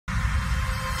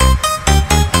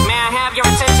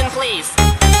please?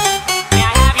 May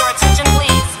I have your attention,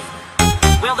 please?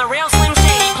 Will the real Slim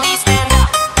Shady please stand up?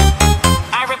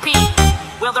 I repeat,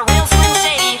 will the real Slim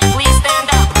Shady please stand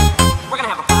up? We're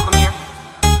gonna have a problem here.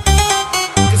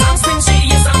 Cause I'm Slim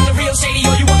Shady, yes, I'm the real Shady.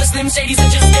 All you other Slim Shadys are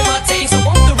just imitating. So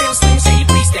won't the real Slim Shady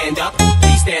please stand up?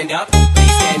 Please stand up,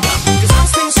 please stand up. Cause I'm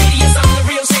Slim Shady, yes, I'm the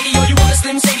real Shady. All you other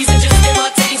Slim Shadys are just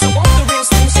imitating. So won't the real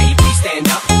Slim Shady please stand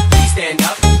up? Please stand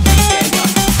up, please stand up,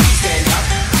 please stand up,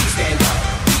 please stand up,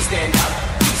 please stand up,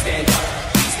 please stand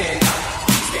up, please stand up, please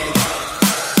stand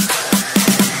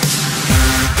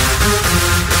up.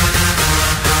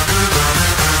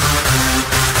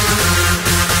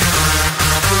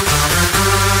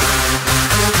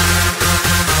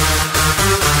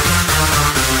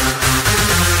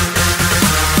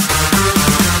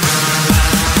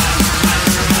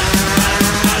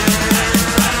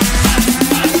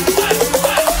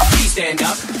 Please stand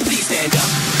up, please stand up.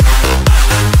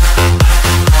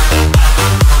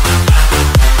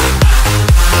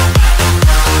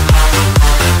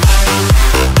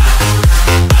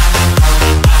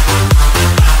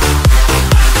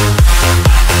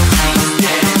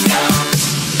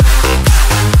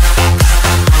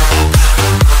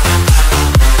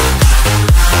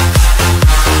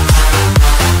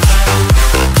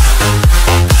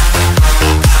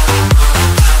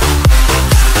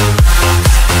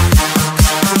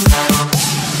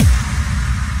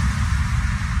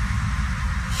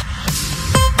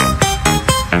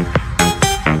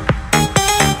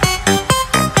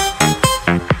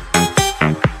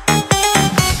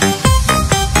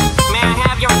 May I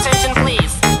have your attention,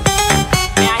 please?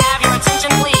 May I have your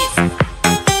attention, please?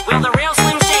 Will the real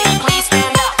Slim Shady please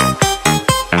stand up?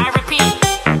 I repeat,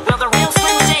 will the real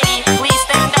Slim Shady please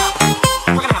stand up?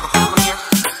 We're gonna have a problem here.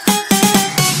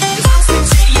 Cause I'm Slim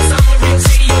Shady, yes, I'm the real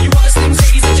Shady. All you other Slim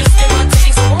Shadys are just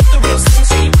imitating. So won't the real Slim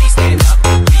Shady please stand up?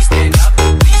 Please stand up,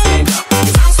 please stand up.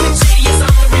 Cause I'm Slim Shady, yes,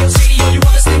 I'm the real Shady. All you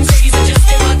other Slim Shadys are just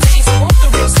imitating. So won't the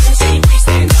real Slim Shady please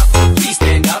stand up? Please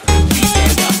stand up, please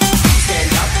stand up, please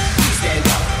stand up, please stand up,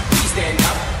 please stand up, please stand up, please stand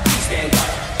up, please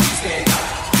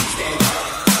stand up.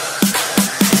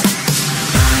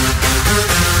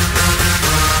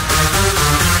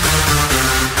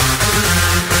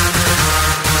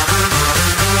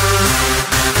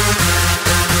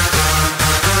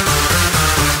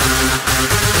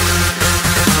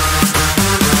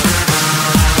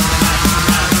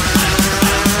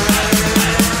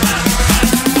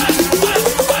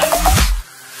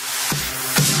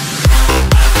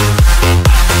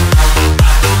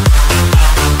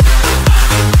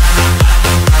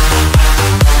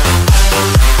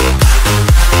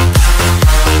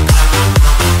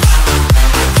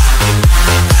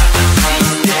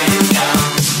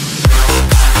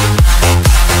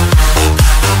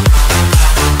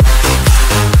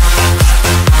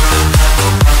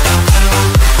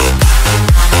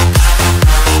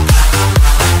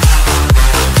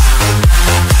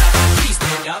 Please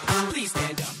stand up, please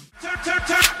stand up.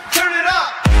 Turn it up.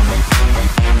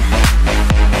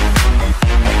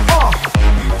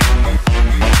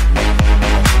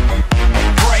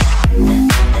 Break.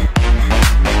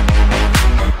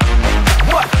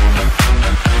 What?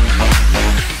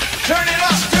 Turn it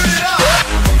up, turn it up.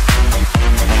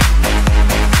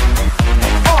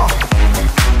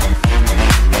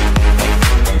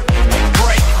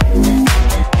 Break.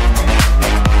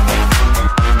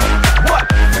 What?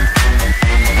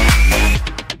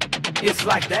 It's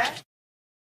like that.